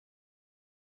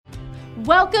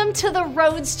Welcome to the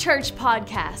Roads Church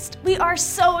podcast. We are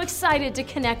so excited to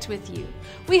connect with you.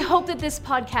 We hope that this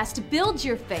podcast builds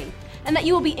your faith and that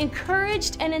you will be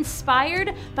encouraged and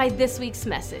inspired by this week's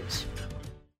message.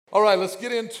 All right, let's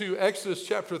get into Exodus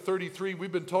chapter 33.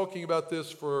 We've been talking about this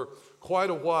for quite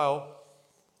a while.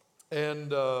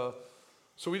 And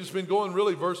so we've just been going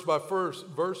really verse by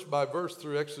verse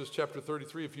through Exodus chapter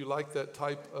 33. If you like that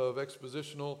type of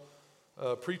expositional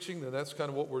preaching, then that's kind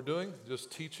of what we're doing, just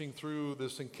teaching through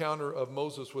this encounter of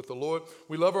Moses with the Lord.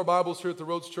 We love our Bibles here at the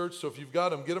Roads Church, so if you've got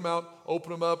them, get them out,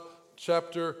 open them up,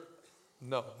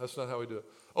 no, that's not how we do it.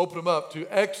 Open them up to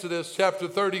Exodus chapter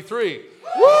 33.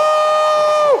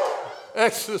 Woo!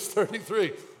 Exodus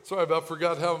 33. Sorry, I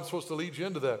forgot how I'm supposed to lead you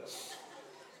into that.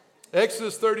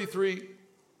 Exodus 33.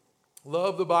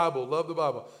 Love the Bible, love the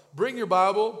Bible. Bring your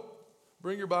Bible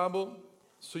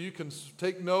so you can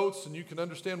take notes and you can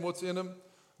understand what's in them.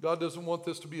 God doesn't want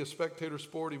this to be a spectator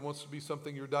sport. He wants it to be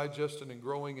something you're digesting and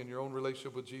growing in your own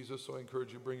relationship with Jesus, so I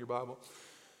encourage you to bring your Bible.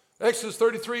 Exodus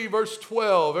 33, verse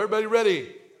 12. Everybody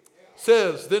ready?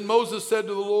 Says, Then Moses said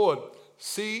to the Lord,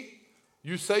 See,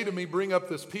 you say to me, bring up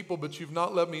this people, but you've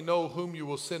not let me know whom you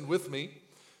will send with me.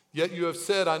 Yet you have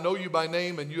said, I know you by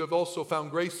name, and you have also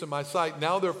found grace in my sight.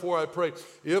 Now therefore I pray,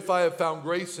 if I have found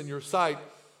grace in your sight,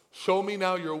 show me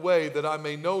now your way, that I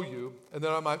may know you, and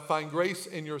that I might find grace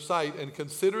in your sight, and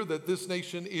consider that this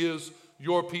nation is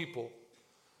your people.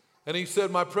 And he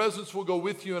said, My presence will go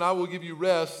with you, and I will give you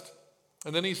rest.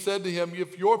 And then he said to him,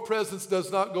 If your presence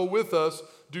does not go with us,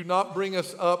 do not bring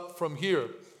us up from here.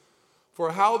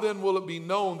 For how then will it be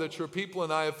known that your people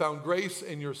and I have found grace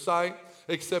in your sight,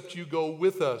 except you go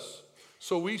with us?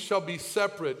 So we shall be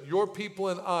separate, your people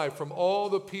and I, from all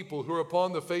the people who are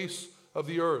upon the face of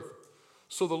the earth.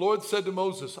 So the Lord said to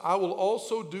Moses, I will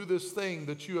also do this thing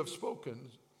that you have spoken,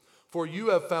 for you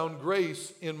have found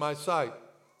grace in my sight,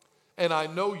 and I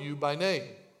know you by name.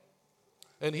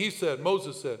 And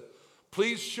Moses said,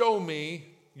 Please show me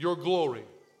your glory.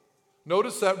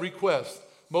 Notice that request.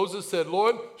 Moses said,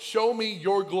 Lord, show me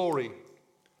your glory.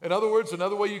 In other words,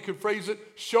 another way you could phrase it,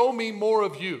 show me more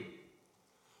of you.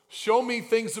 Show me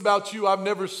things about you I've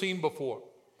never seen before.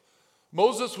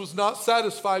 Moses was not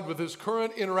satisfied with his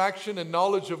current interaction and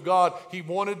knowledge of God. He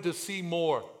wanted to see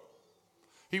more.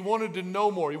 He wanted to know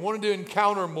more. He wanted to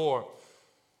encounter more.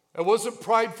 It wasn't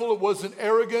prideful. It wasn't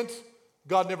arrogant.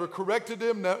 God never corrected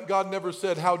him. God never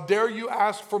said, How dare you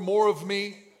ask for more of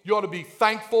me? You ought to be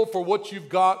thankful for what you've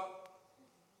got.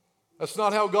 That's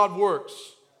not how God works.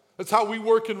 That's how we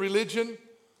work in religion.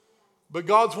 But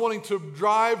God's wanting to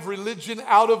drive religion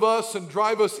out of us and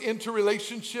drive us into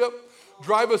relationship,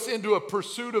 drive us into a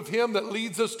pursuit of Him that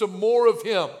leads us to more of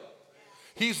Him.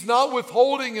 He's not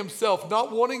withholding Himself,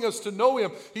 not wanting us to know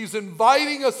Him. He's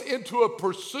inviting us into a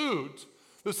pursuit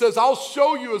that says, I'll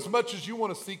show you as much as you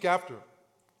want to seek after.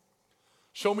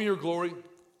 Show me your glory.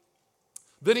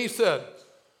 Then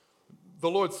the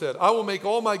Lord said, I will make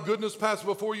all my goodness pass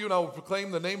before you, and I will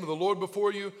proclaim the name of the Lord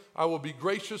before you. I will be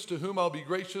gracious to whom I'll be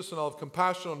gracious, and I'll have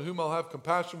compassion on whom I'll have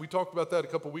compassion. We talked about that a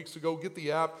couple weeks ago. Get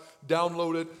the app,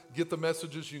 download it, get the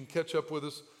messages. You can catch up with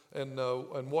us and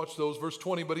watch those. Verse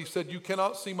 20, but he said, You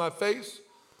cannot see my face,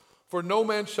 for no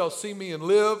man shall see me and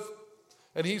live.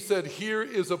 And he said, Here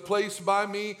is a place by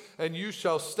me, and you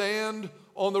shall stand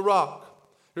on the rock.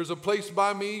 There's a place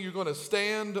by me, you're going to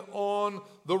stand on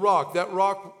the rock. That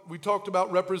rock we talked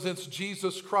about represents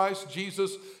Jesus Christ.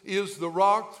 Jesus is the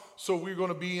rock. So we're going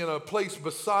to be in a place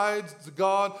besides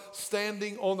God,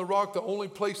 standing on the rock. The only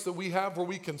place that we have where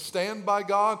we can stand by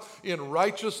God in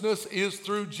righteousness is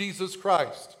through Jesus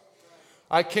Christ.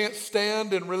 I can't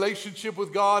stand in relationship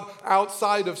with God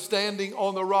outside of standing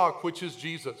on the rock, which is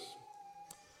Jesus.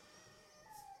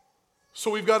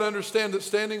 So we've got to understand that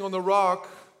standing on the rock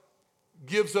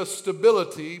gives us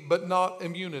stability, but not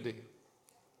immunity.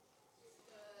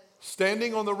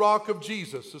 Standing on the rock of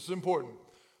Jesus, this is important.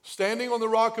 Standing on the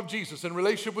rock of Jesus in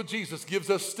relationship with Jesus gives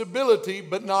us stability,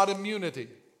 but not immunity.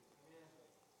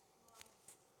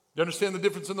 You understand the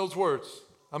difference in those words?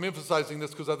 I'm emphasizing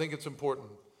this because I think it's important.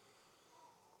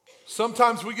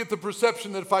 Sometimes we get the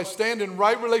perception that if I stand in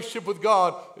right relationship with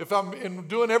God, if I'm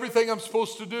doing everything I'm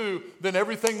supposed to do, then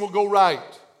everything will go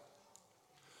right.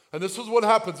 And this is what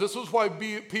happens. This is why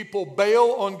people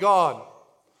bail on God.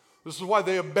 This is why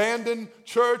they abandon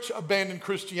church, abandon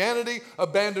Christianity,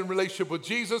 abandon relationship with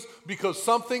Jesus, because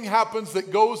something happens that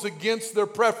goes against their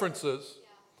preferences.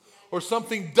 Or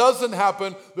something doesn't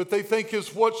happen that they think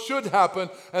is what should happen,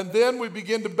 and then we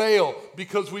begin to bail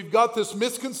because we've got this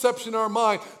misconception in our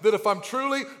mind that if I'm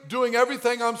truly doing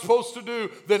everything I'm supposed to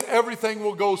do, then everything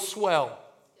will go swell.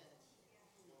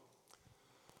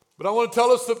 But I want to tell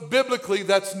us that biblically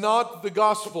that's not the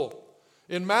gospel.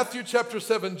 In Matthew chapter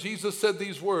 7, Jesus said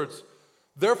these words,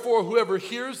 "Therefore, whoever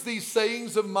hears these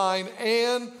sayings of mine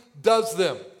and does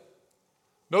them."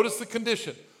 Notice the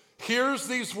condition. Hears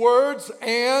these words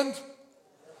and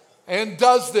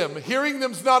does them. Hearing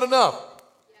them is not enough.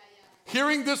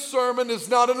 Hearing this sermon is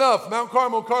not enough. Mount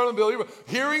Carmel, Carlinville,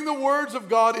 hearing the words of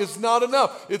God is not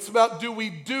enough. It's about, do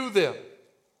we do them?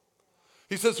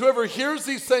 He says, whoever hears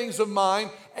these sayings of mine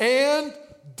and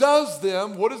does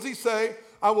them, what does he say?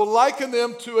 I will liken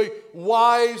them to a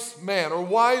wise man or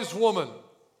wise woman.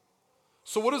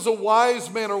 So what does a wise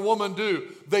man or woman do?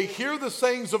 They hear the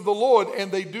sayings of the Lord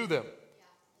and they do them.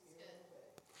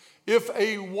 If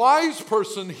a wise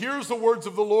person hears the words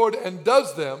of the Lord and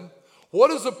does them, what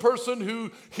is a person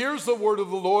who hears the word of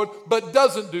the Lord but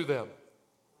doesn't do them?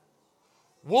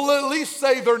 We'll at least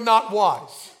say they're not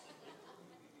wise.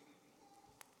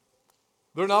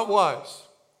 They're not wise.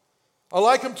 I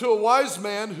like him to a wise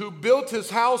man who built his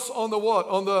house on the what?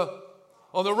 On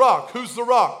the rock. Who's the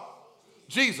rock?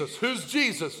 Jesus. Who's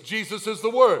Jesus? Jesus is the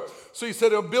word. So he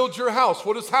said, build your house.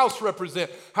 What does house represent?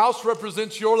 House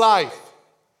represents your life.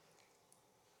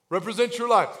 Represents your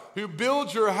life. Who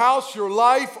builds your house, your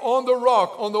life on the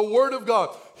rock, on the word of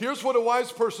God. Here's what a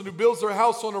wise person who builds their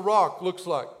house on a rock looks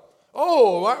like.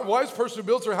 Oh, a wise person who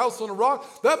builds their house on a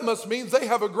rock, that must mean they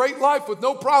have a great life with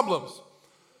no problems.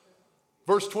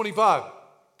 Verse 25.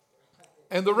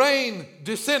 And the rain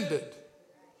descended.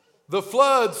 The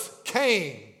floods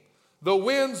came. The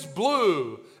winds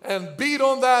blew and beat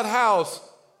on that house.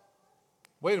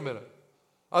 Wait a minute.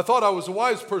 I thought I was a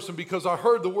wise person because I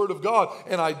heard the word of God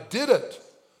and I did it.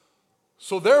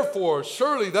 So therefore,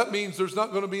 surely that means there's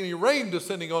not going to be any rain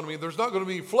descending on me. There's not going to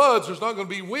be floods. There's not going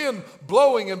to be wind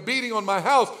blowing and beating on my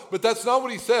house. But that's not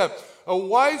what he said. A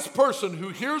wise person who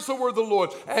hears the word of the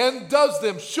Lord and does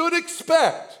them should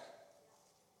expect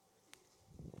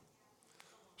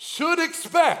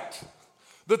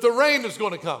that the rain is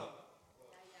going to come.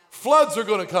 Floods are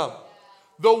going to come.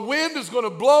 The wind is going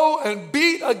to blow and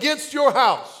beat against your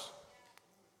house.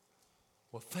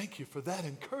 Well, thank you for that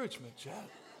encouragement, Chad.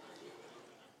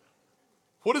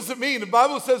 What does it mean? The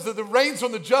Bible says that it rains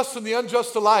on the just and the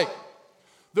unjust alike.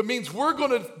 That means we're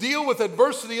going to deal with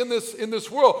adversity in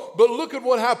this world. But look at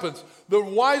what happens. The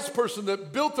wise person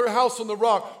that built their house on the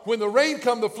rock, when the rain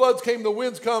come, the floods came, the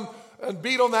winds come and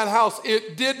beat on that house,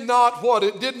 it did not what?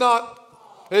 It did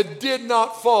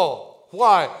not fall.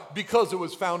 Why? Because it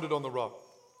was founded on the rock.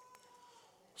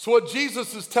 So what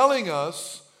Jesus is telling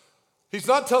us, he's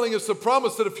not telling us the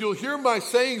promise that if you'll hear my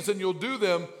sayings and you'll do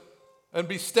them and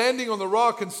be standing on the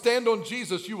rock and stand on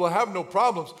Jesus, you will have no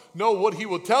problems. No, what he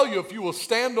will tell you, if you will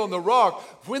stand on the rock,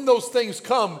 when those things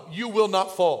come, you will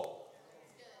not fall.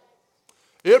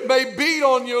 It may beat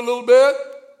on you a little bit.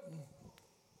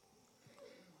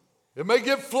 It may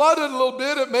get flooded a little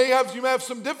bit. You may have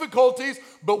some difficulties,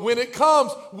 but when it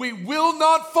comes, we will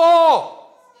not fall.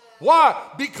 Why?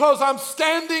 Because I'm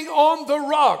standing on the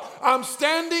rock. I'm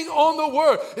standing on the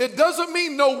word. It doesn't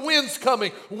mean no wind's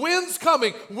coming. Wind's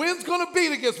coming. Wind's going to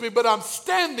beat against me, but I'm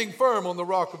standing firm on the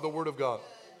rock of the word of God.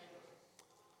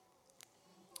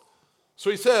 So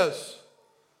he says,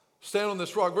 stand on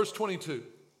this rock. Verse 22.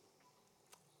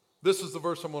 This is the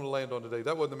verse I'm going to land on today.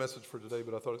 That wasn't the message for today,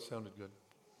 but I thought it sounded good.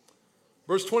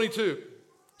 Verse 22.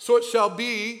 So it shall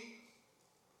be.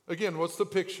 Again, what's the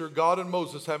picture? God and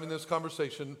Moses having this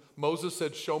conversation. Moses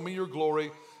said, show me your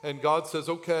glory. And God says,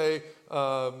 okay,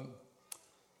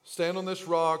 stand on this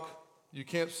rock. You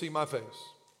can't see my face.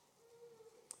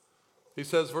 He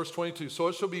says, verse 22, so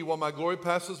it shall be while my glory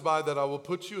passes by that I will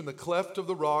put you in the cleft of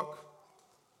the rock,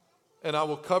 and I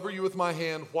will cover you with my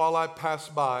hand while I pass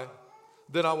by.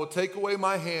 Then I will take away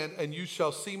my hand, and you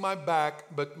shall see my back,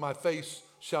 but my face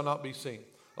shall not be seen.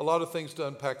 A lot of things to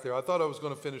unpack there. I thought I was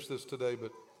going to finish this today,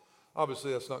 but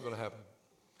obviously that's not going to happen.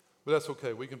 But that's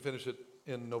okay. We can finish it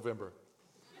in November.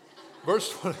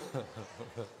 Verse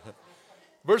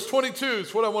 22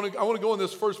 is what I want to go in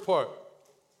this first part.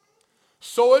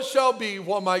 So it shall be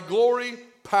while my glory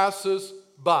passes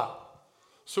by.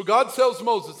 So God tells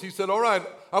Moses, he said, all right,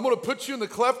 I'm going to put you in the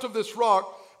cleft of this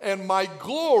rock, and my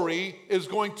glory is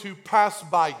going to pass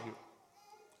by you.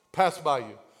 Pass by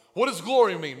you. What does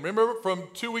glory mean? Remember from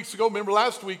 2 weeks ago, remember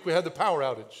last week we had the power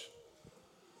outage.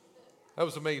 That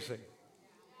was amazing.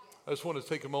 I just want to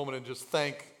take a moment and just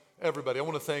thank everybody. I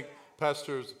want to thank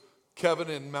Pastors Kevin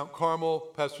in Mount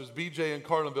Carmel, Pastors BJ in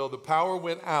Carlinville. The power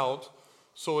went out,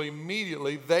 so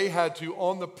immediately they had to,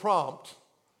 on the prompt,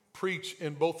 preach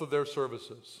in both of their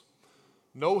services.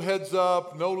 No heads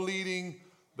up, no leading.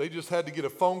 They just had to get a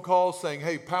phone call saying,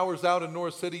 hey, power's out in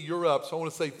North City, you're up. So I want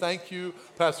to say thank you,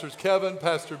 Pastors Kevin,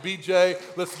 Pastor BJ.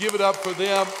 Let's give it up for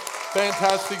them.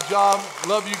 Fantastic job.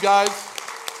 Love you guys.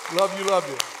 Love you, love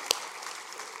you.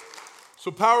 So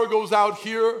power goes out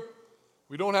here.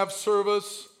 We don't have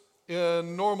service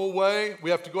in normal way.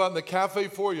 We have to go out in the cafe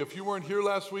for you. If you weren't here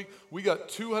last week, we got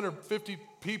 250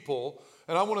 people.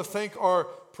 And I want to thank our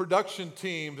production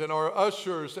teams and our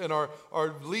ushers and our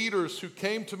leaders who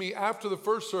came to me after the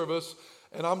first service.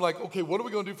 And I'm like, okay, what are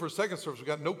we going to do for a second service? We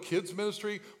got no kids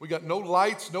ministry. We got no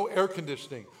lights, no air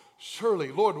conditioning.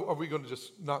 Surely, Lord, are we going to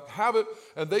just not have it?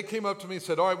 And they came up to me and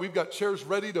said, all right, we've got chairs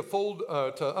ready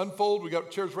to unfold. We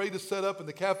got chairs ready to set up in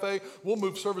the cafe. We'll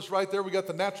move service right there. We got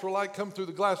the natural light come through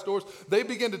the glass doors. They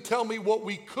began to tell me what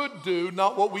we could do,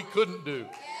 not what we couldn't do.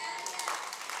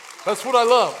 That's what I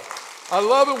love. I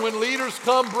love it when leaders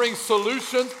come, bring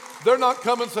solutions. They're not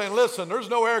coming saying, listen, there's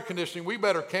no air conditioning. We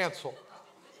better cancel.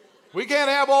 We can't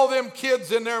have all them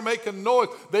kids in there making noise.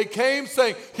 They came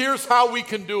saying, here's how we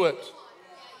can do it.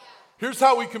 Here's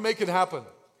how we can make it happen.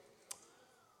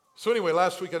 So anyway,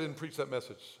 last week I didn't preach that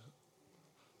message.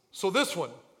 So this one,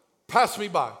 pass me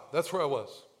by. That's where I was.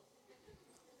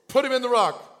 Put him in the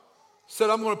rock. Said,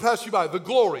 I'm going to pass you by. The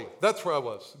glory. That's where I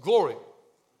was. Glory.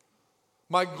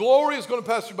 My glory is going to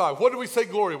pass you by. What did we say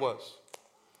glory was?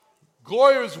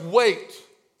 Glory is weight.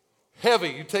 Heavy.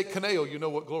 You take Caneo, you know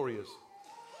what glory is.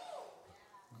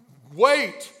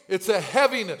 Weight. It's a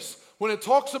heaviness. When it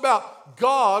talks about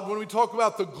God, when we talk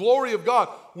about the glory of God,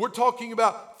 we're talking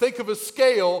about, think of a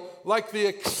scale like the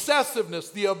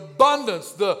excessiveness, the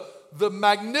abundance, the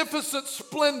magnificent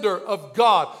splendor of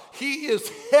God. He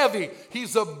is heavy.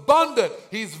 He's abundant.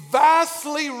 He's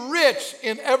vastly rich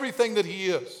in everything that he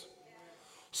is.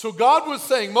 So God was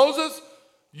saying, Moses,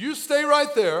 you stay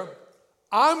right there.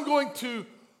 I'm going to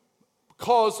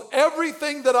cause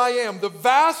everything that I am, the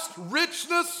vast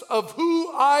richness of who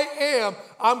I am,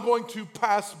 I'm going to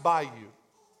pass by you.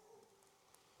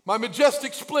 My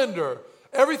majestic splendor,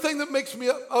 everything that makes me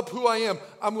up who I am,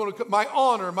 my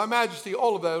honor, my majesty,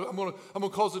 all of that, I'm going to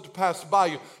cause it to pass by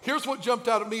you. Here's what jumped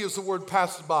out at me is the word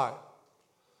pass by.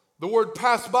 The word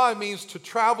pass by means to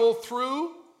travel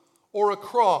through or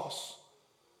across,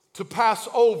 to pass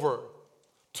over,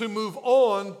 to move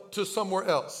on to somewhere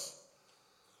else.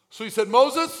 So he said,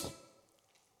 Moses,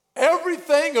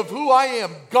 everything of who I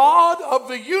am, God of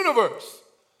the universe,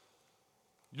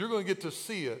 you're going to get to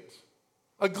see it.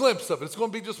 A glimpse of it. It's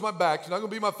going to be just my back. It's not going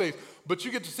to be my face. But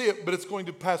you get to see it, but it's going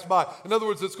to pass by. In other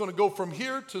words, it's going to go from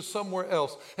here to somewhere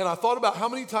else. And I thought about how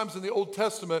many times in the Old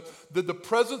Testament did the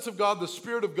presence of God, the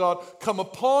Spirit of God, come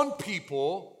upon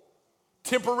people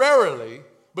temporarily,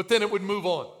 but then it would move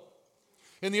on.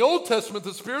 In the Old Testament,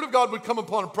 the Spirit of God would come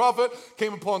upon a prophet,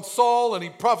 came upon Saul, and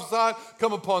he prophesied,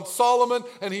 come upon Solomon,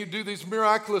 and he'd do these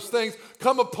miraculous things.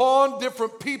 Come upon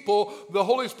different people, the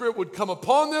Holy Spirit would come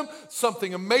upon them,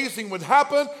 something amazing would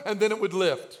happen, and then it would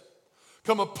lift.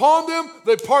 Come upon them,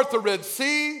 they part the Red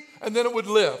Sea, and then it would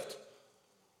lift.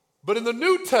 But in the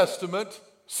New Testament,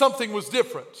 something was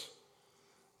different.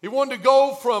 He wanted to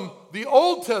go from the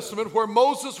Old Testament where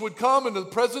Moses would come into the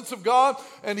presence of God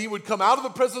and he would come out of the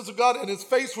presence of God and his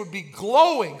face would be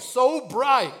glowing so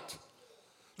bright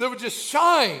that it would just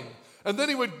shine. And then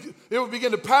it would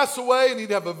begin to pass away and he'd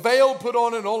have a veil put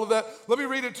on it and all of that. Let me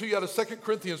read it to you out of 2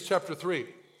 Corinthians chapter 3.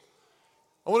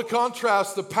 I want to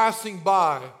contrast the passing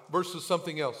by versus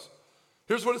something else.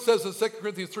 Here's what it says in 2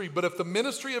 Corinthians 3. But if the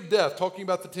ministry of death, talking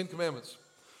about the Ten Commandments,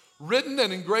 written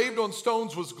and engraved on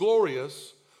stones was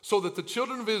glorious, so that the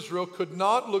children of Israel could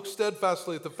not look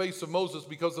steadfastly at the face of Moses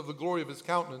because of the glory of his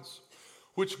countenance,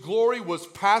 which glory was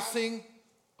passing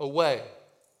away.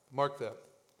 Mark that.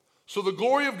 So the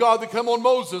glory of God that come on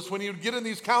Moses when he would get in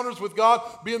these encounters with God,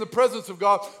 be in the presence of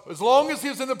God, as long as he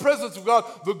was in the presence of God,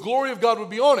 the glory of God would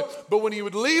be on it. But when he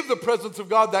would leave the presence of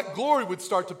God, that glory would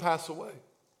start to pass away.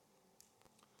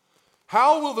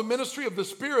 How will the ministry of the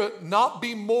Spirit not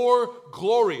be more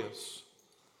glorious?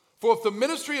 For if the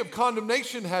ministry of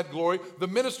condemnation had glory, the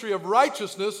ministry of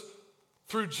righteousness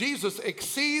through Jesus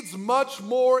exceeds much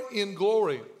more in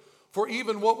glory. For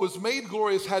even what was made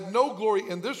glorious had no glory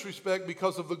in this respect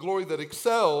because of the glory that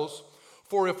excels.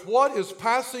 For if what is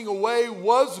passing away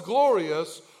was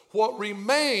glorious, what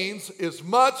remains is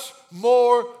much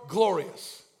more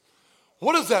glorious.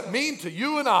 What does that mean to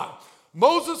you and I?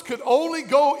 Moses could only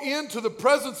go into the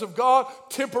presence of God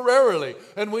temporarily.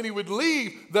 And when he would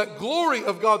leave, that glory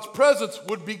of God's presence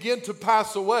would begin to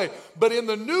pass away. But in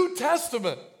the New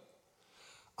Testament,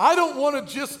 I don't want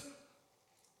to just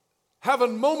have a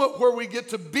moment where we get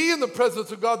to be in the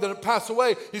presence of God, then it pass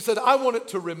away. He said, I want it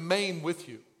to remain with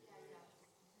you.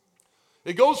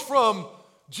 It goes from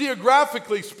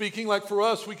Geographically speaking, like for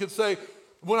us, we could say,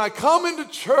 when I come into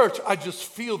church, I just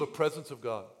feel the presence of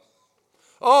God.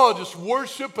 Oh, just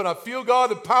worship and I feel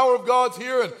God, the power of God's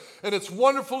here and it's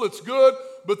wonderful, it's good.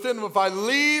 But then if I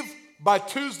leave by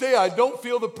Tuesday, I don't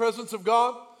feel the presence of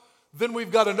God. Then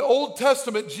we've got an Old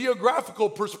Testament geographical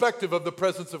perspective of the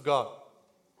presence of God.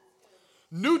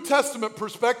 New Testament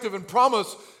perspective and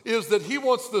promise is that He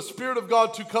wants the Spirit of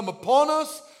God to come upon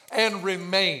us and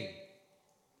remain.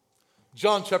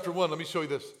 John chapter 1, let me show you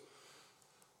this.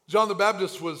 John the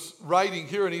Baptist was writing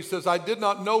here and he says, I did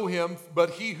not know him, but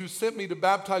he who sent me to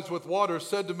baptize with water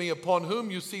said to me, upon whom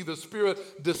you see the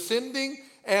Spirit descending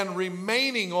and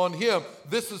remaining on him,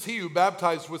 this is he who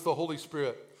baptized with the Holy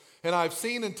Spirit. And I've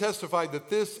seen and testified that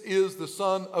this is the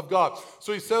Son of God.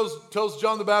 So he tells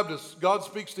John the Baptist, God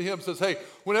speaks to him, says, hey,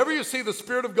 whenever you see the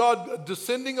Spirit of God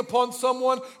descending upon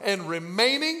someone and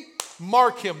remaining,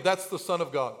 mark him, that's the Son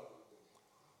of God.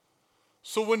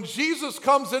 So when Jesus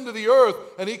comes into the earth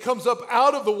and he comes up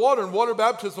out of the water in water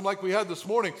baptism like we had this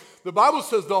morning, the Bible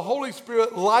says the Holy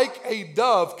Spirit like a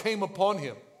dove came upon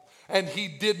him and he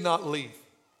did not leave.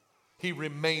 He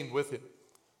remained with him.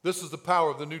 This is the power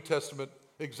of the New Testament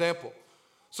example.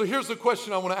 So here's the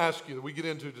question I want to ask you that we get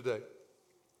into today.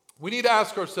 We need to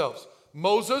ask ourselves,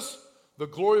 Moses, the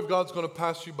glory of God's going to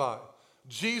pass you by.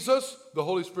 Jesus, the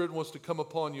Holy Spirit wants to come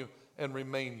upon you and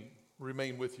remain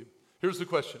with you. Here's the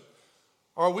question.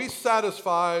 Are we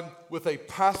satisfied with a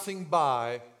passing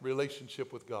by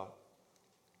relationship with God?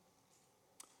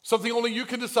 Something only you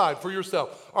can decide for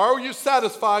yourself. Are you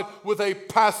satisfied with a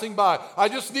passing by? I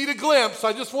just need a glimpse.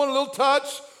 I just want a little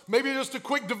touch. Maybe just a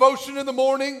quick devotion in the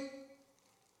morning.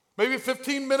 Maybe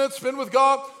 15 minutes spent with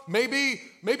God. Maybe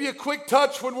a quick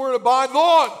touch when we're in a bind.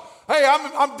 Lord, hey,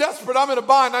 I'm desperate. I'm in a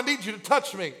bind. I need you to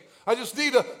touch me. I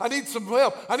need some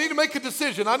help. I need to make a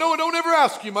decision. I know I don't ever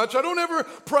ask you much. I don't ever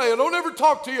pray. I don't ever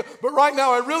talk to you. But right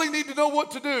now I really need to know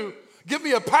what to do. Give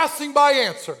me a passing by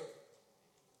answer.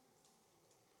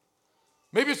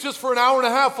 Maybe it's just for an hour and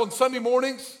a half on Sunday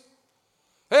mornings.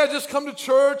 Hey, I just come to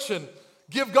church and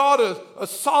give God a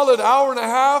solid hour and a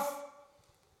half.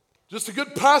 Just a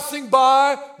good passing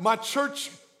by, my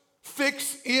church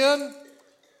fix in.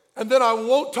 And then I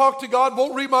won't talk to God,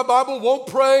 won't read my Bible, won't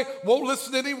pray, won't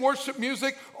listen to any worship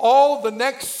music all the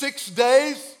next 6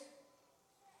 days.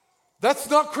 That's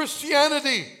not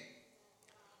Christianity.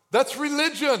 That's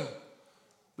religion.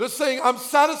 They're saying, I'm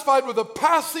satisfied with a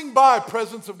passing by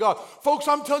presence of God. Folks,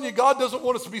 I'm telling you, God doesn't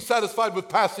want us to be satisfied with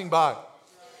passing by.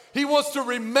 He wants to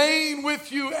remain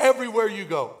with you everywhere you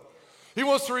go. He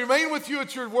wants to remain with you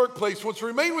at your workplace. He wants to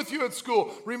remain with you at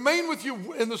school. Remain with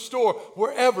you in the store.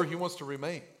 Wherever He wants to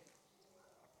remain.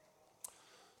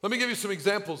 Let me give you some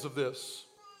examples of this,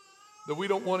 that we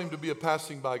don't want Him to be a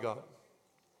passing by God.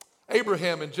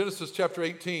 Abraham in Genesis chapter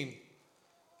 18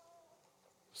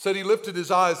 said he lifted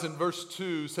his eyes, in verse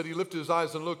 2, said he lifted his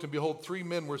eyes and looked, and behold, 3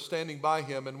 men were standing by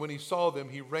him. And when he saw them,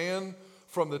 he ran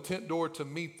from the tent door to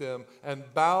meet them and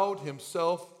bowed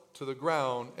himself to the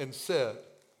ground and said,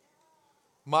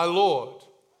 my Lord,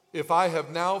 if I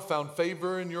have now found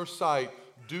favor in your sight,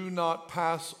 do not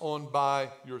pass on by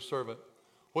your servant.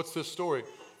 What's this story?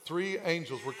 3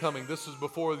 angels were coming. This is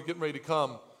before they're getting ready to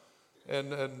come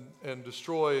and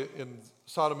destroy in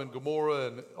Sodom and Gomorrah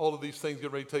and all of these things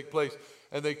getting ready to take place.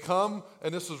 And they come,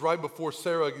 and this is right before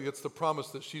Sarah gets the promise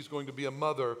that she's going to be a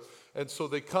mother. And so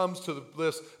they comes to the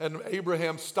list, and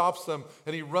Abraham stops them,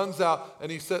 and he runs out, and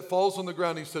he falls on the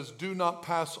ground. And he says, do not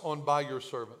pass on by your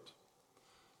servant.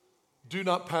 Do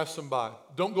not pass them by.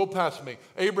 Don't go past me.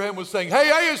 Abraham was saying,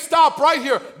 hey, stop right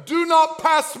here. Do not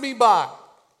pass me by.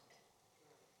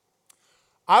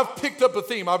 I've picked up a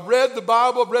theme. I've read the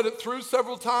Bible. I've read it through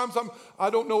several times. I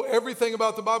don't know everything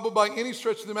about the Bible by any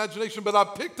stretch of the imagination, but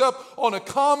I've picked up on a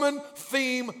common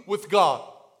theme with God.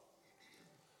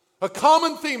 A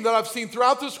common theme that I've seen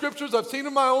throughout the scriptures, I've seen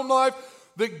in my own life,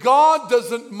 that God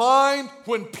doesn't mind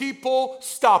when people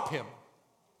stop Him.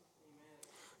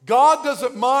 God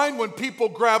doesn't mind when people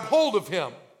grab hold of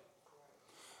Him.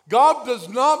 God does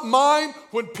not mind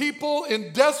when people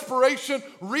in desperation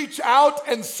reach out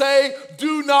and say,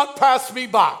 do not pass me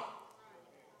by.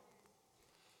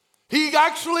 He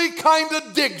actually kind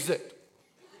of digs it.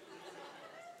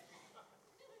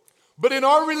 But in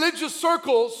our religious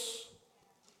circles,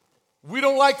 we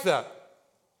don't like that.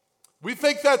 We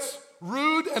think that's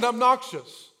rude and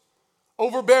obnoxious,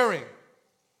 overbearing,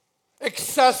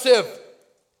 excessive.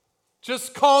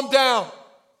 Just calm down.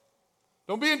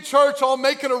 Don't be in church all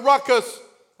making a ruckus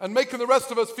and making the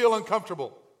rest of us feel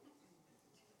uncomfortable.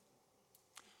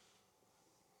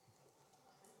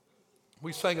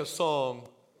 We sang a song,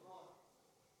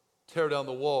 Tear Down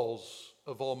the Walls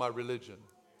of All My Religion.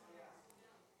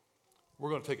 We're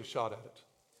going to take a shot at it.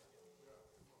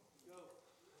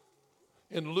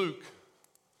 In Luke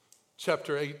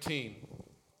chapter 18,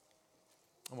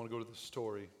 I want to go to this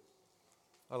story.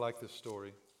 I like this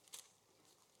story.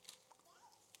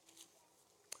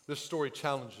 This story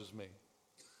challenges me.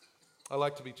 I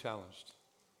like to be challenged.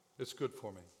 It's good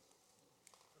for me.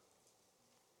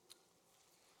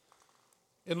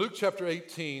 In Luke chapter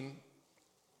 18,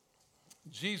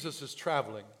 Jesus is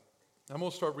traveling. I'm going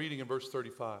to start reading in verse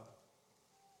 35.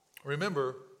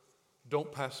 Remember,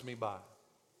 don't pass me by.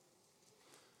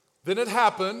 Then it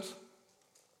happened,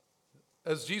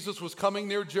 as Jesus was coming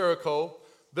near Jericho,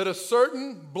 that a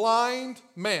certain blind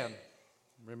man,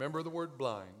 remember the word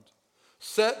blind,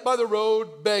 sat by the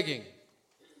road begging,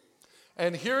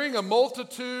 and hearing a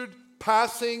multitude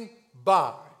passing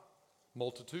by,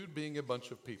 multitude being a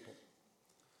bunch of people,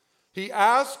 he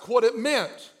asked what it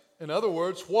meant. In other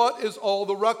words, what is all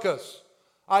the ruckus?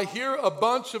 I hear a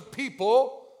bunch of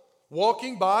people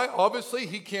walking by. Obviously,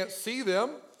 he can't see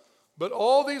them, but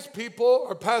all these people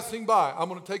are passing by. I'm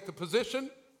going to take the position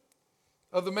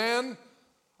of the man.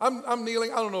 I'm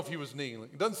kneeling. I don't know if he was kneeling.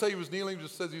 It doesn't say he was kneeling. It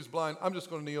just says he was blind. I'm just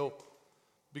going to kneel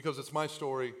because it's my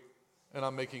story, and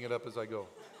I'm making it up as I go.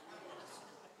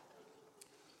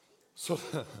 So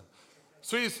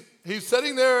he's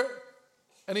sitting there,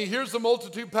 and he hears the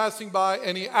multitude passing by,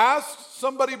 and he asks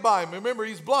somebody by him. Remember,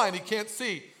 he's blind. He can't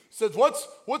see. He says,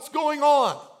 what's going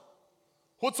on?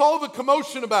 What's all the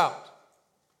commotion about?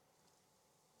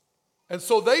 And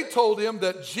so they told him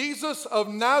that Jesus of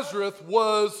Nazareth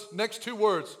was, next two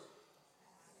words,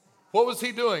 what was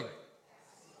he doing?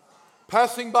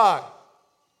 Passing by.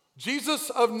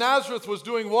 Jesus of Nazareth was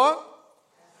doing what?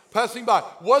 Passing by.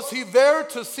 Was he there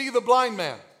to see the blind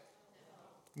man?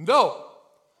 No.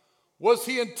 Was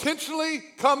he intentionally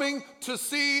coming to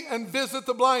see and visit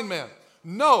the blind man?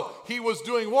 No. He was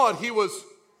doing what? He was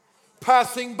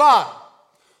passing by.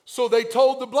 So they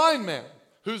told the blind man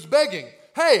who's begging,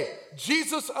 hey,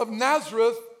 Jesus of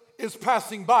Nazareth is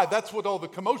passing by. That's what all the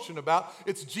commotion about.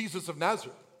 It's Jesus of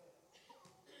Nazareth.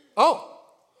 Oh,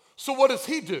 so what does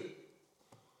he do?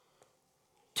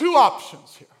 Two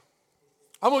options here.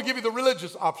 I'm going to give you the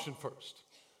religious option first.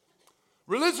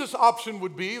 Religious option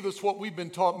would be, this is what we've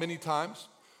been taught many times,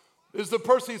 is the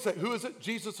person you say, who is it?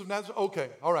 Jesus of Nazareth? Okay,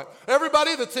 all right.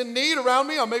 Everybody that's in need around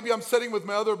me, or maybe I'm sitting with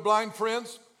my other blind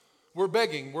friends, we're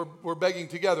begging. We're begging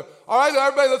together. All right,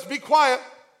 everybody, let's be quiet.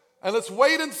 And let's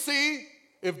wait and see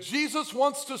if Jesus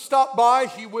wants to stop by,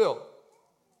 he will.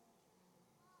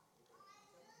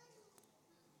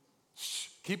 Shh,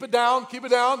 keep it down, keep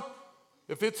it down.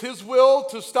 If it's his will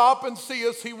to stop and see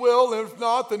us, he will. And if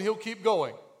not, then he'll keep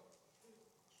going.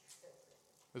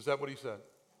 Is that what he said?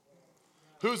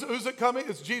 Who's it coming?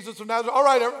 It's Jesus of Nazareth. All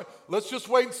right, everybody, let's just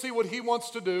wait and see what he wants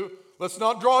to do. Let's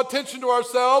not draw attention to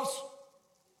ourselves.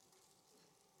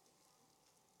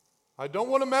 I don't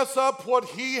want to mess up what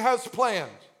he has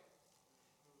planned.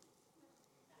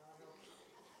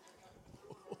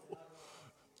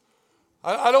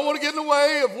 I don't want to get in the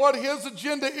way of what his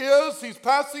agenda is. He's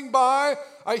passing by.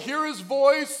 I hear his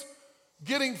voice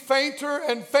getting fainter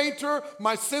and fainter.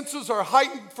 My senses are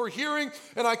heightened for hearing,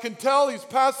 and I can tell he's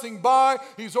passing by.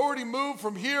 He's already moved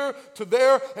from here to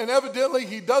there, and evidently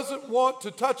he doesn't want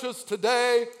to touch us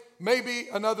today, maybe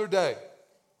another day.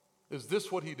 Is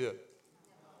this what he did?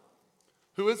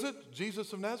 Who is it?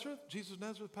 Jesus of Nazareth? Jesus of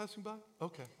Nazareth passing by?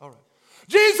 Okay, all right.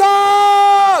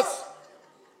 Jesus!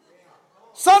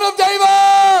 Son of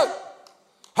David!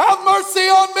 Have mercy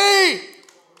on me!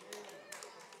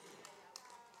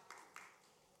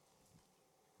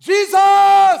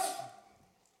 Jesus!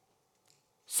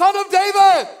 Son of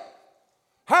David!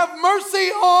 Have mercy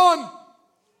on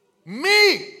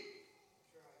me!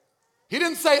 He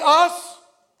didn't say us.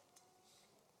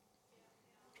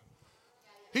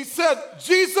 He said,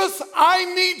 Jesus, I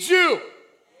need you.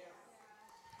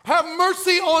 Have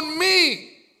mercy on me.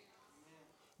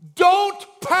 Don't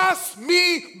pass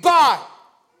me by.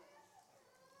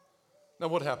 Now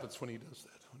what happens when he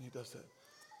does that?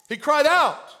 He cried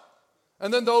out.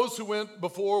 And then those who went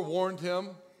before warned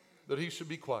him that he should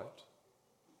be quiet.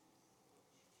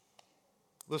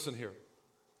 Listen here.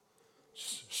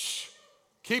 Shh.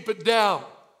 Keep it down.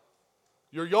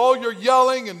 You're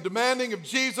yelling and demanding of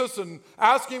Jesus and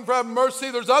asking for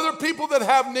mercy. There's other people that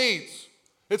have needs.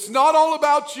 It's not all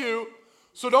about you.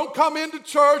 So don't come into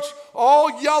church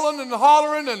all yelling and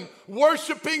hollering and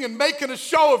worshiping and making a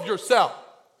show of yourself.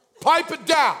 Pipe it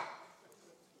down.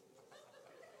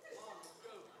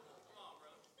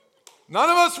 None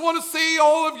of us want to see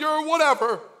all of your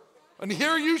whatever and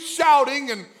hear you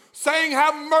shouting and saying,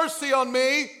 have mercy on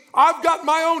me. I've got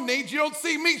my own needs. You don't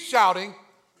see me shouting.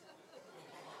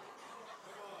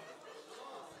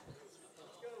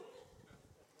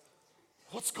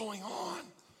 What's going on?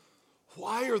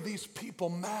 Why are these people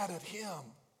mad at him?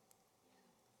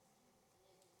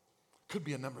 Could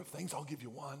be a number of things. I'll give you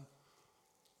one.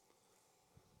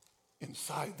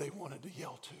 Inside, they wanted to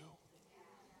yell too.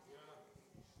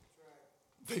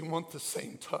 They want the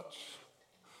same touch.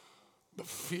 But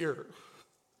fear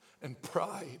and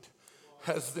pride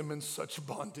has them in such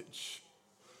bondage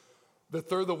that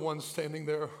they're the ones standing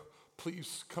there.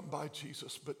 Please come by,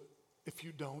 Jesus, but if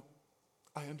you don't,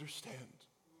 I understand.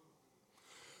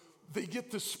 They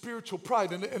get this spiritual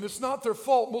pride, and it's not their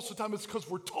fault. Most of the time it's because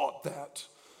we're taught that.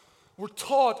 We're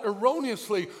taught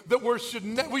erroneously that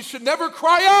we should never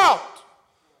cry out,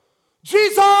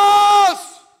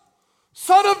 Jesus,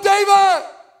 Son of David,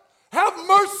 have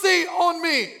mercy on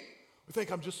me. We think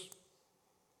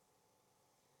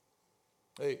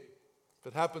hey, if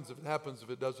it happens, if it happens. If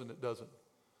it doesn't, it doesn't.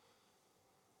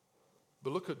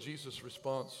 But look at Jesus'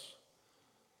 response.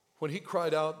 When he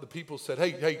cried out, the people said,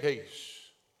 hey, shh.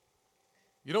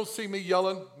 You don't see me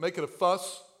yelling, making a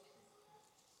fuss?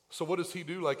 So what does he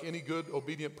do like any good,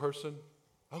 obedient person?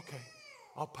 Okay,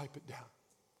 I'll pipe it down.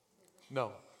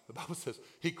 No, the Bible says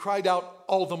he cried out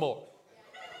all the more.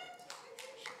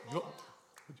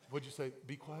 What'd you say?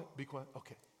 Be quiet? Be quiet?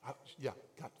 Okay. Yeah,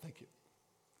 God, thank you.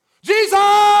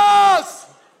 Jesus!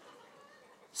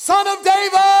 Son of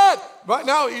David! Right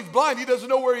now he's blind. He doesn't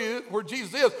know where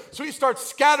Jesus is. So he starts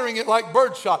scattering it like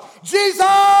birdshot.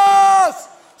 Jesus!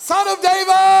 Son of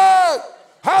David!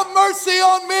 Have mercy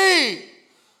on me!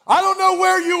 I don't know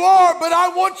where you are, but I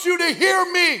want you to hear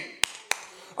me.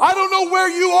 I don't know where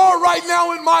you are right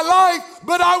now in my life,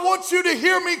 but I want you to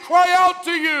hear me cry out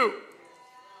to you.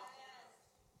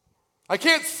 I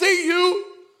can't see you,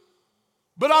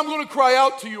 but I'm going to cry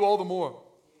out to you all the more.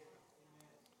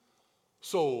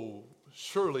 So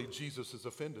surely Jesus is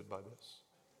offended by this.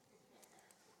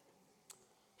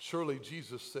 Surely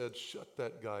Jesus said, shut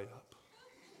that guy up.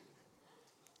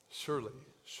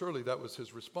 Surely that was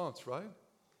his response, right?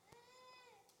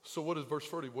 So what is verse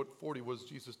 40? What 40 was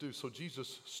Jesus do? So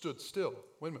Jesus stood still.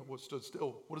 Wait a minute, what stood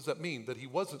still? What does that mean? That he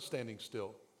wasn't standing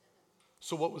still.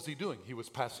 So what was he doing? He was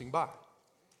passing by.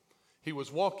 He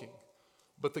was walking.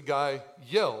 But the guy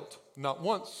yelled, not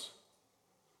once,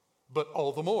 but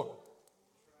all the more.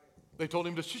 They told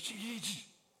him to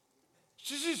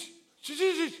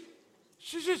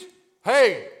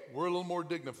hey, we're a little more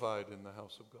dignified in the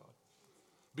house of God.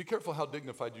 Be careful how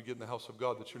dignified you get in the house of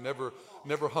God, that you're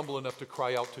never humble enough to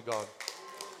cry out to God.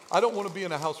 I don't want to be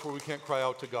in a house where we can't cry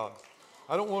out to God.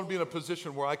 I don't want to be in a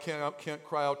position where I can't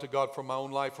cry out to God for my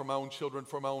own life, for my own children,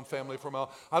 for my own family,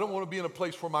 I don't want to be in a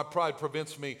place where my pride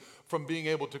prevents me from being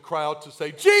able to cry out to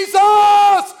say, Jesus,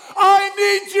 I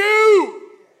need you.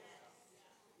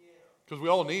 Because we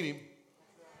all need him.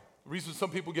 The reason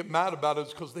some people get mad about it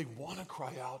is because they want to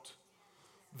cry out.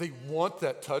 They want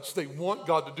that touch. They want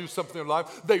God to do something in their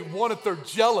life. They want it. They're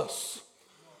jealous.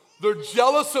 They're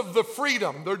jealous of the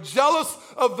freedom. They're jealous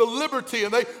of the liberty.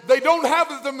 And they don't have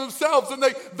it themselves. And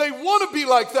they want to be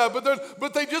like that.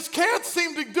 But they just can't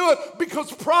seem to do it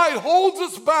because pride holds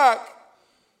us back.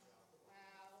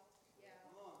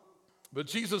 But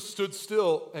Jesus stood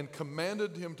still and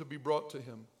commanded him to be brought to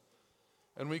him.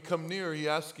 And when we come near, he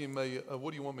asked him,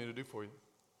 what do you want me to do for you?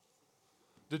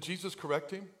 Did Jesus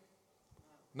correct him?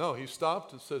 No, he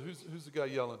stopped and said, who's the guy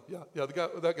yelling? Yeah,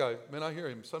 that guy. Man, I hear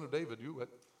him, Son of David.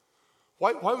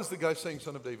 Why was the guy saying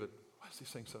Son of David? Why is he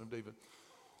saying Son of David?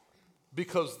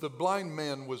 Because the blind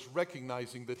man was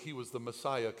recognizing that he was the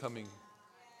Messiah coming.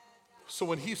 So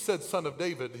when he said Son of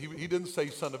David, he didn't say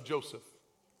Son of Joseph.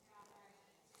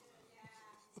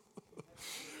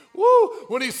 Woo!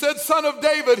 When he said Son of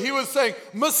David, he was saying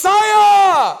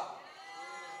Messiah!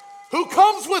 Who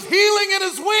comes with healing in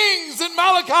his wings in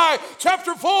Malachi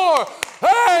chapter 4.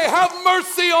 Hey, have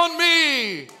mercy on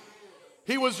me.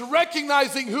 He was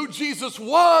recognizing who Jesus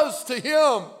was to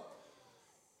him.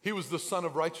 He was the Son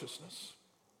of righteousness.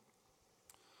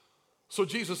 So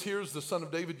Jesus hears the Son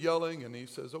of David yelling and he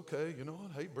says, okay, you know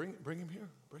what? Hey, bring him here.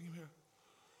 Bring him here.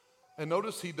 And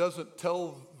notice he doesn't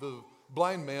tell the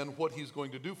blind man what he's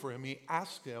going to do for him. He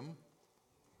asks him,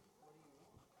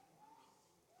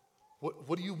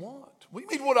 What do you want? What do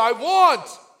you mean what I want?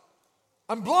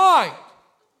 I'm blind.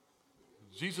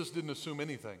 Jesus didn't assume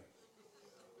anything.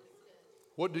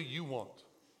 What do you want?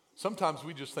 Sometimes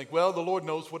we just think, well, the Lord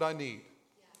knows what I need.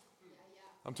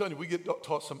 I'm telling you, we get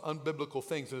taught some unbiblical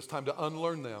things, and it's time to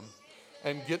unlearn them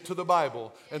and get to the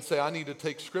Bible and say, I need to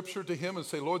take Scripture to him and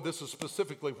say, Lord, this is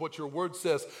specifically what your word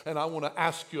says, and I want to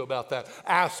ask you about that.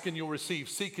 Ask and you'll receive.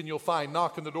 Seek and you'll find.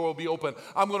 Knock and the door will be open.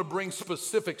 I'm going to bring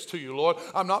specifics to you, Lord.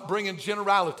 I'm not bringing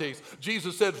generalities.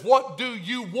 Jesus said, what do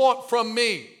you want from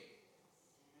me?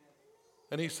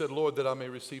 And he said, Lord, that I may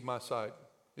receive my sight.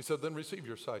 He said, then receive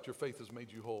your sight. Your faith has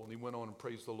made you whole. And he went on and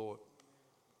praised the Lord.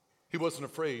 He wasn't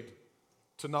afraid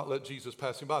to not let Jesus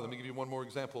pass him by. Let me give you one more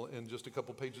example in just a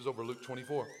couple pages over, Luke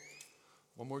 24.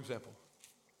 One more example.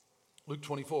 Luke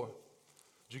 24.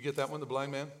 Did you get that one, the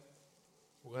blind man?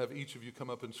 We'll have each of you come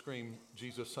up and scream,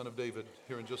 Jesus, Son of David,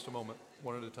 here in just a moment,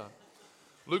 one at a time.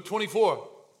 Luke 24.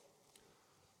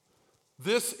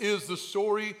 This is the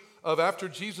story of after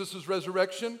Jesus'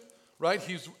 resurrection, right?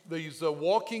 He's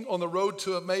walking on the road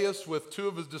to Emmaus with two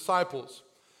of his disciples.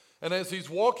 And as he's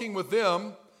walking with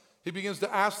them, he begins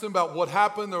to ask them about what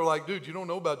happened. They're like, dude, you don't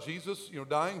know about Jesus,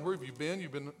 dying? Where have you been?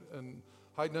 You've been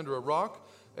hiding under a rock.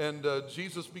 And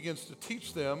Jesus begins to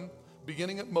teach them,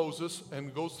 beginning at Moses,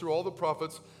 and goes through all the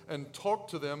prophets and talk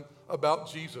to them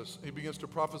about Jesus. He begins to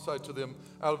prophesy to them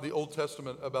out of the Old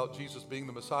Testament about Jesus being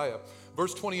the Messiah.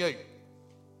 Verse 28.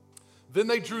 Then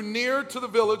they drew near to the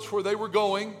village where they were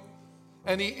going,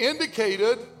 and he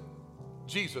indicated,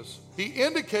 Jesus, he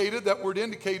indicated, that word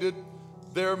indicated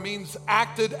there means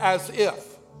acted as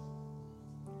if.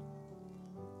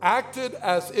 Acted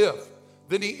as if.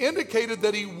 Then he indicated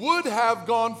that he would have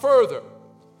gone further.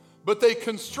 But they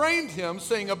constrained him,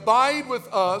 saying, abide with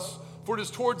us, for it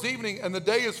is towards evening, and the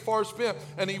day is far spent.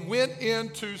 And he went in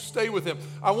to stay with him.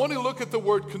 I want to look at the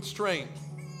word constrained.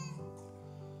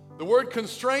 The word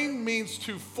constrained means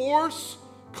to force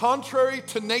contrary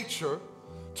to nature,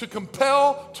 to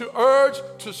compel, to urge,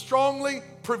 to strongly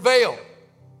prevail.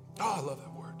 Oh, I love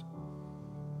that word.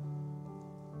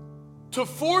 To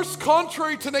force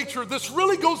contrary to nature. This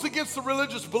really goes against the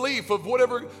religious belief of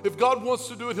whatever, if God wants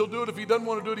to do it, he'll do it. If he doesn't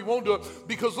want to do it, he won't do it.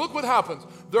 Because look what happens.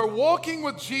 They're walking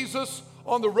with Jesus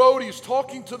on the road. He's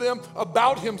talking to them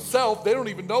about himself. They don't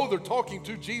even know they're talking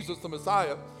to Jesus, the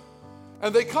Messiah.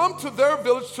 And they come to their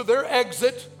village, to their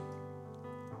exit.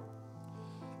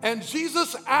 And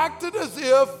Jesus acted as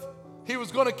if he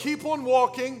was going to keep on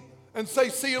walking and say,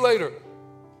 see you later.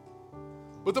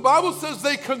 But the Bible says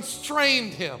they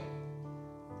constrained him.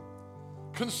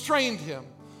 Constrained him.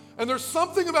 And there's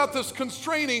something about this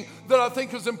constraining that I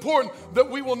think is important, that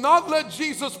we will not let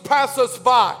Jesus pass us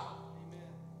by.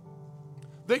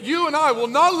 That you and I will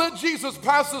not let Jesus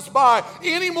pass us by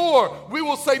anymore. We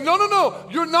will say, no, no, no,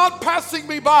 you're not passing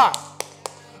me by.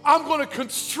 I'm going to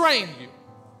constrain you.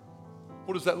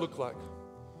 What does that look like?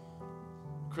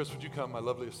 Chris, would you come, my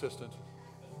lovely assistant?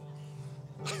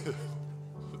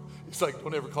 He's like,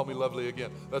 don't ever call me lovely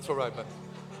again. That's all right, man.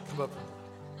 Come up.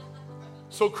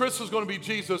 So Chris is going to be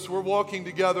Jesus. We're walking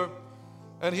together,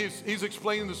 and he's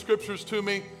explaining the scriptures to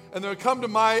me. And then come to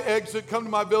my exit, come to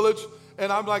my village,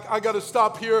 and I'm like, I got to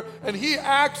stop here. And he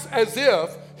acts as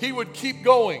if he would keep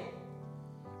going.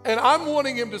 And I'm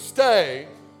wanting him to stay,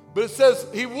 but it says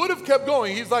he would have kept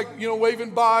going. He's like,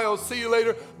 waving bye, I'll see you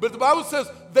later. But the Bible says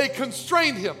they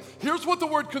constrained him. Here's what the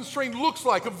word constrained looks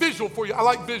like, a visual for you. I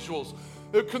like visuals.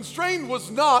 The constrained was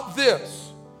not this.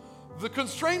 The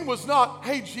constraint was not,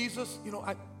 hey, Jesus,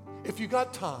 if you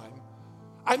got time,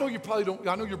 I know you probably don't,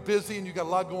 I know you're busy and you got a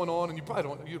lot going on and you probably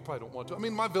don't want to. I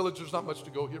mean, my village, there's not much to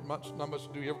go here, not much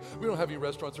to do here. We don't have any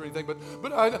restaurants or anything,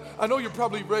 but I know you're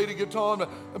probably ready to get on.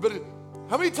 But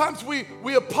how many times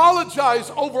we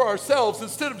apologize over ourselves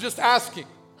instead of just asking?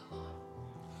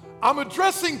 I'm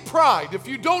addressing pride. If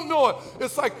you don't know it,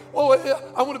 it's like, oh,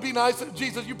 I want to be nice.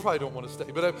 Jesus, you probably don't want to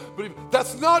stay. But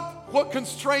that's not what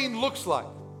constrained looks like.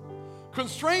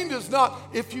 Constrained is not,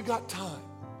 if you got time,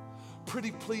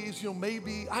 pretty please,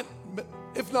 maybe.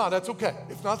 If not, that's okay.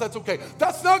 If not, that's okay.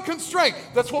 That's not constraint.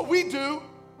 That's what we do.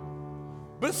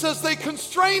 But it says they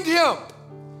constrained him.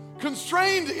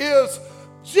 Constrained is,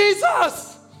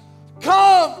 Jesus,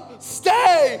 come,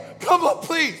 stay, come up,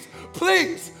 please,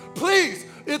 please, please.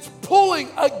 It's pulling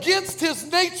against his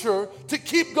nature to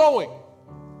keep going.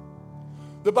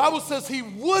 The Bible says he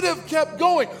would have kept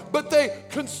going, but they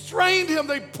constrained him.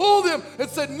 They pulled him and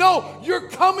said, no, you're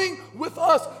coming with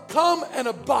us. Come and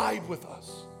abide with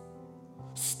us.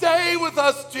 Stay with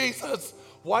us, Jesus.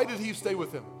 Why did he stay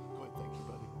with him? Go ahead, thank you,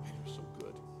 buddy. Man, you're so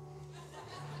good.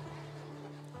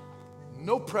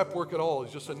 No prep work at all.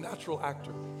 He's just a natural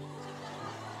actor.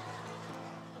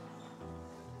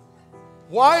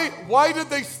 Why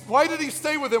did he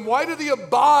stay with him? Why did he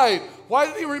abide? Why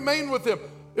did he remain with him?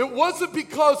 It wasn't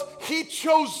because he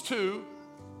chose to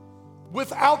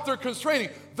without their constraining.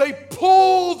 They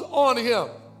pulled on him.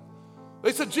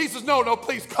 They said, Jesus, no,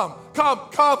 please come.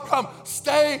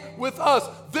 Stay with us.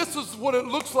 This is what it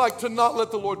looks like to not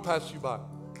let the Lord pass you by.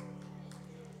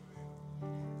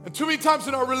 And too many times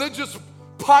in our religious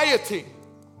piety,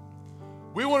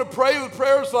 we want to pray the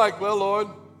prayers like, well, Lord,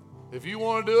 if you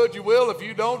want to do it, you will. If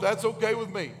you don't, that's okay with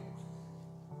me.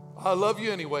 I love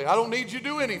you anyway. I don't need you to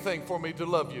do anything for me to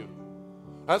love you.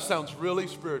 That sounds really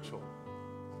spiritual.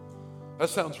 That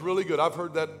sounds really good. I've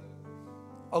heard that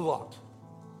a lot.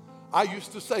 I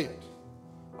used to say it.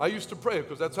 I used to pray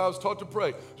because that's how I was taught to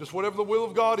pray. Just whatever the will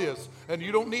of God is. And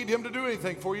you don't need him to do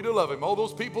anything for you to love him. All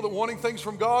those people that wanting things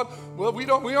from God, well, we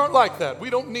aren't like that. We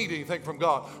don't need anything from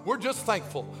God. We're just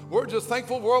thankful. We're just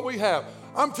thankful for what we have.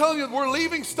 I'm telling you, we're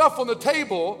leaving stuff on the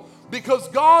table because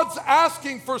God's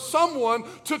asking for someone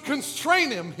to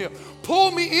constrain him.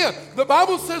 Pull me in. The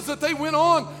Bible says that they went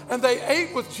on and they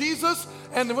ate with Jesus.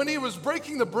 And when he was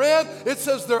breaking the bread, it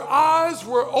says their eyes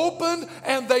were opened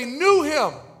and they knew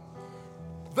him.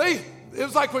 It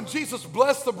was like when Jesus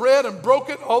blessed the bread and broke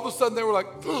it, all of a sudden they were like,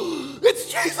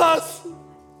 it's Jesus!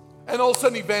 And all of a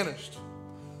sudden he vanished.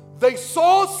 They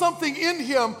saw something in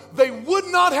him they would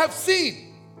not have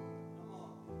seen.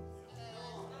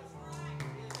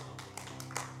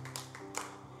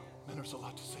 Man, there's a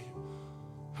lot to say.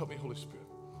 Help me, Holy Spirit.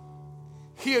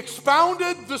 He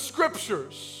expounded the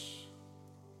scriptures.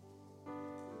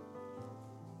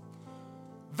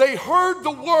 They heard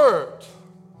the word.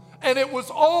 And it was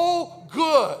all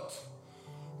good.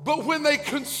 But when they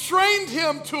constrained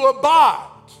him to abide,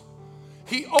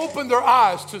 he opened their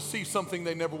eyes to see something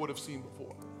they never would have seen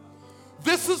before.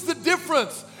 This is the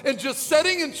difference in just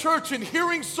sitting in church and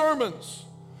hearing sermons.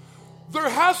 There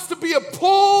has to be a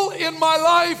pull in my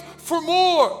life for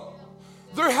more.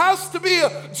 There has to be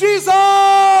a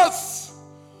Jesus,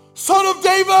 Son of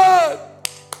David,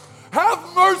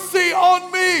 have mercy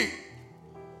on me.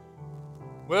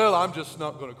 Well, I'm just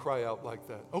not going to cry out like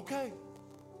that. Okay.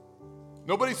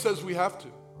 Nobody says we have to.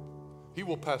 He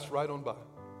will pass right on by.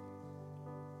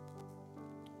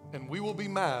 And we will be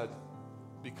mad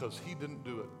because he didn't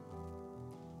do it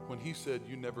when he said,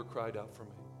 you never cried out for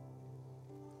me.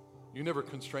 You never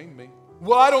constrained me.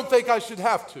 Well, I don't think I should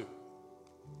have to.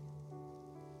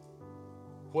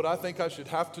 What I think I should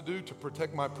have to do to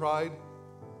protect my pride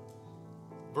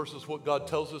versus what God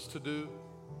tells us to do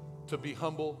to be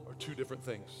humble are two different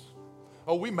things.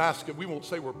 Oh, we mask it. We won't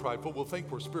say we're prideful. We'll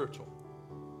think we're spiritual.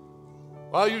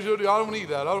 I don't need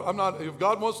that. I'm not. If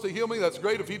God wants to heal me, that's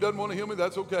great. If he doesn't want to heal me,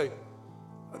 that's okay.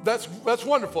 That's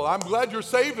wonderful. I'm glad you're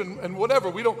saved and whatever.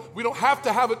 We don't have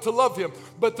to have it to love him.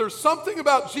 But there's something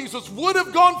about Jesus would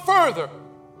have gone further,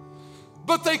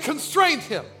 but they constrained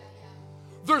him.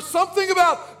 There's something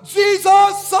about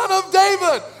Jesus, Son of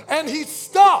David, and he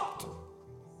stopped,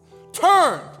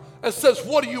 turned, and says,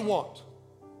 what do you want?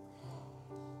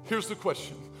 Here's the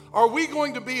question. Are we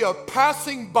going to be a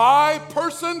passing by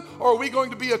person, or are we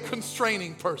going to be a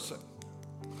constraining person?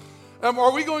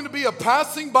 Are we going to be a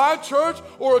passing by church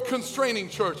or a constraining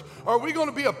church? Are we going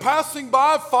to be a passing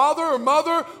by father or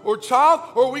mother or child,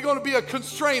 or are we going to be a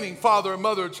constraining father or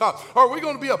mother or child? Are we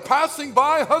going to be a passing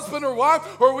by husband or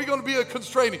wife, or are we going to be a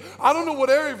constraining? I don't know what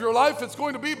area of your life it's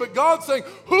going to be, but God's saying,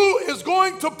 who is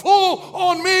going to pull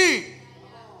on me?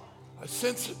 I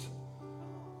sense it.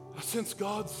 I sense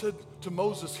God said to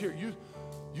Moses, here,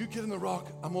 you get in the rock,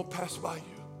 I'm going to pass by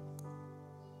you.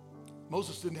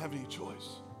 Moses didn't have any choice.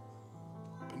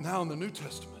 But now in the New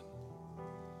Testament,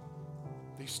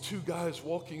 these two guys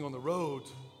walking on the road,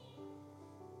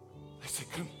 they say,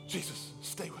 come, Jesus,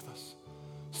 stay with us.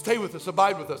 Stay with us,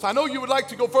 abide with us. I know you would like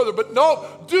to go further, but no,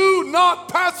 do not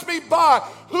pass me by.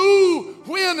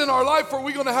 When in our life are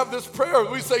we going to have this prayer?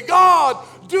 We say, God,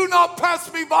 do not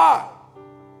pass me by.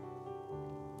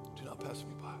 Do not pass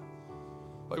me by.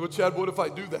 Like, well, Chad, what if I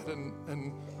do that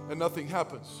and nothing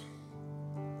happens?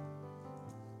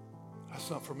 That's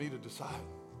not for me to decide.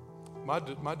 My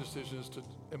decision is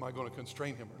am I going to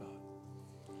constrain him or not?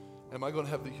 Am I going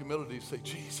to have the humility to say,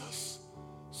 Jesus,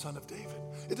 Son of David?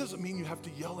 It doesn't mean you have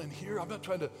to yell in here. I'm not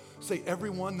trying to say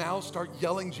everyone now start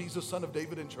yelling Jesus, Son of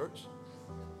David in church.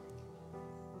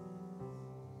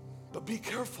 But be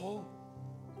careful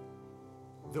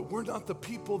that we're not the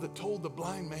people that told the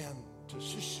blind man to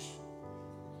shush.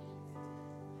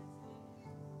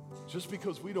 Just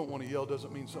because we don't want to yell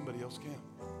doesn't mean somebody else can.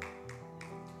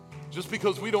 Just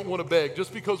because we don't want to beg,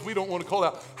 just because we don't want to call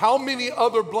out. How many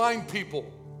other blind people,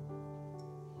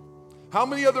 how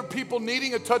many other people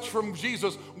needing a touch from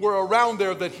Jesus were around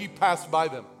there that he passed by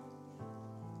them?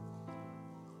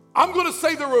 I'm going to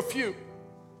say there were a few.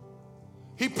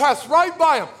 He passed right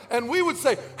by them. And we would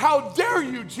say, how dare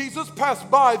you, Jesus, pass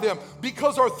by them?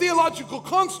 Because our theological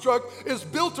construct is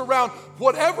built around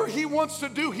whatever he wants to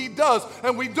do, he does.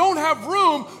 And we don't have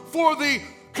room for the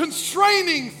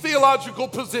constraining theological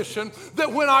position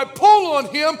that when I pull on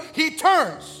him, he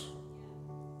turns.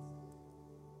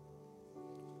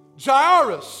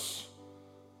 Jairus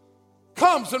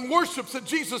comes and worships at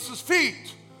Jesus'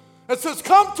 feet and says,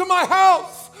 come to my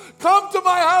house. Come to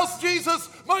my house, Jesus.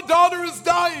 My daughter is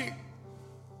dying.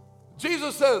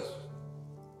 Jesus says,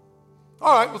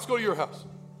 all right, let's go to your house.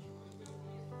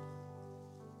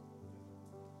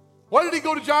 Why did he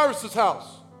go to Jairus' house?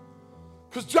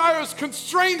 Because Jairus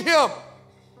constrained him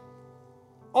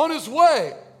on his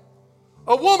way.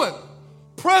 A woman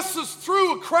presses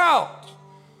through a crowd.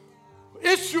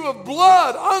 Issue of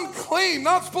blood, unclean,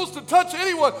 not supposed to touch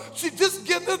anyone. She just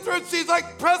gets in there and she's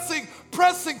like pressing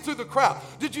through the crowd.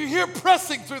 Did you hear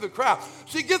pressing through the crowd?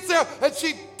 She gets there and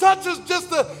she touches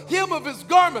just the hem of his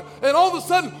garment, and all of a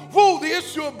sudden, whoa, the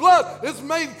issue of blood is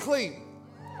made clean.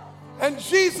 And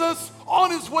Jesus, on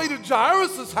his way to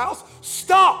Jairus' house,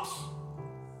 stops.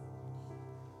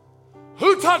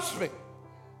 Who touched me?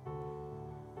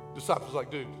 Disciples like,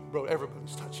 dude, bro,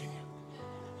 everybody's touching you.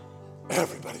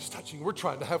 Everybody's touching you. We're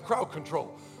trying to have crowd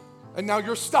control. And now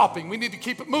you're stopping. We need to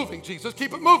keep it moving, Jesus.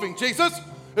 Keep it moving, Jesus.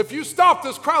 If you stop,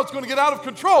 this crowd's going to get out of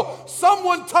control.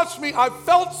 Someone touched me. I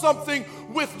felt something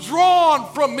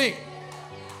withdrawn from me.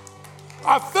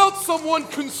 I felt someone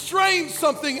constrain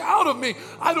something out of me.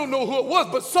 I don't know who it was,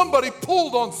 but somebody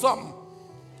pulled on something.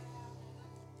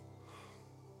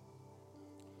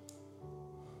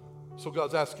 So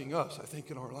God's asking us, I think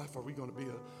in our life, are we going to be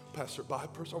a passerby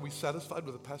person? Are we satisfied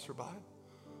with a passerby?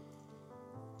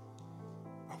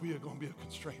 Are we going to be a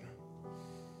constrainer?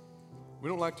 We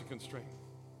don't like to constrain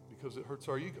because it hurts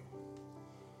our ego,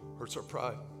 hurts our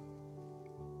pride.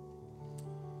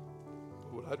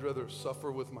 But would I'd rather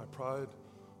suffer with my pride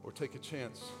or take a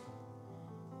chance?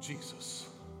 Jesus.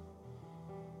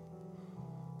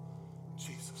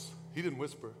 Jesus. He didn't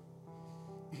whisper.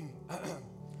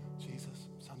 Jesus,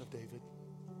 Son of David,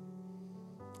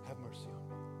 have mercy on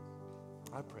me.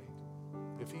 I prayed.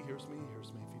 If he hears me, he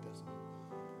hears me. If he doesn't,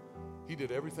 he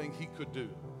did everything he could do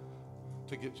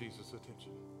to get Jesus'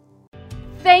 attention.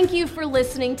 Thank you for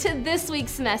listening to this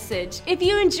week's message. If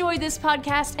you enjoyed this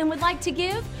podcast and would like to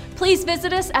give, please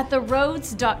visit us at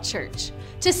theroads.church.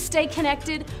 To stay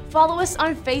connected, follow us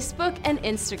on Facebook and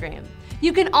Instagram.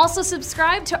 You can also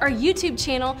subscribe to our YouTube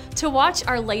channel to watch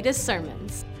our latest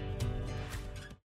sermons.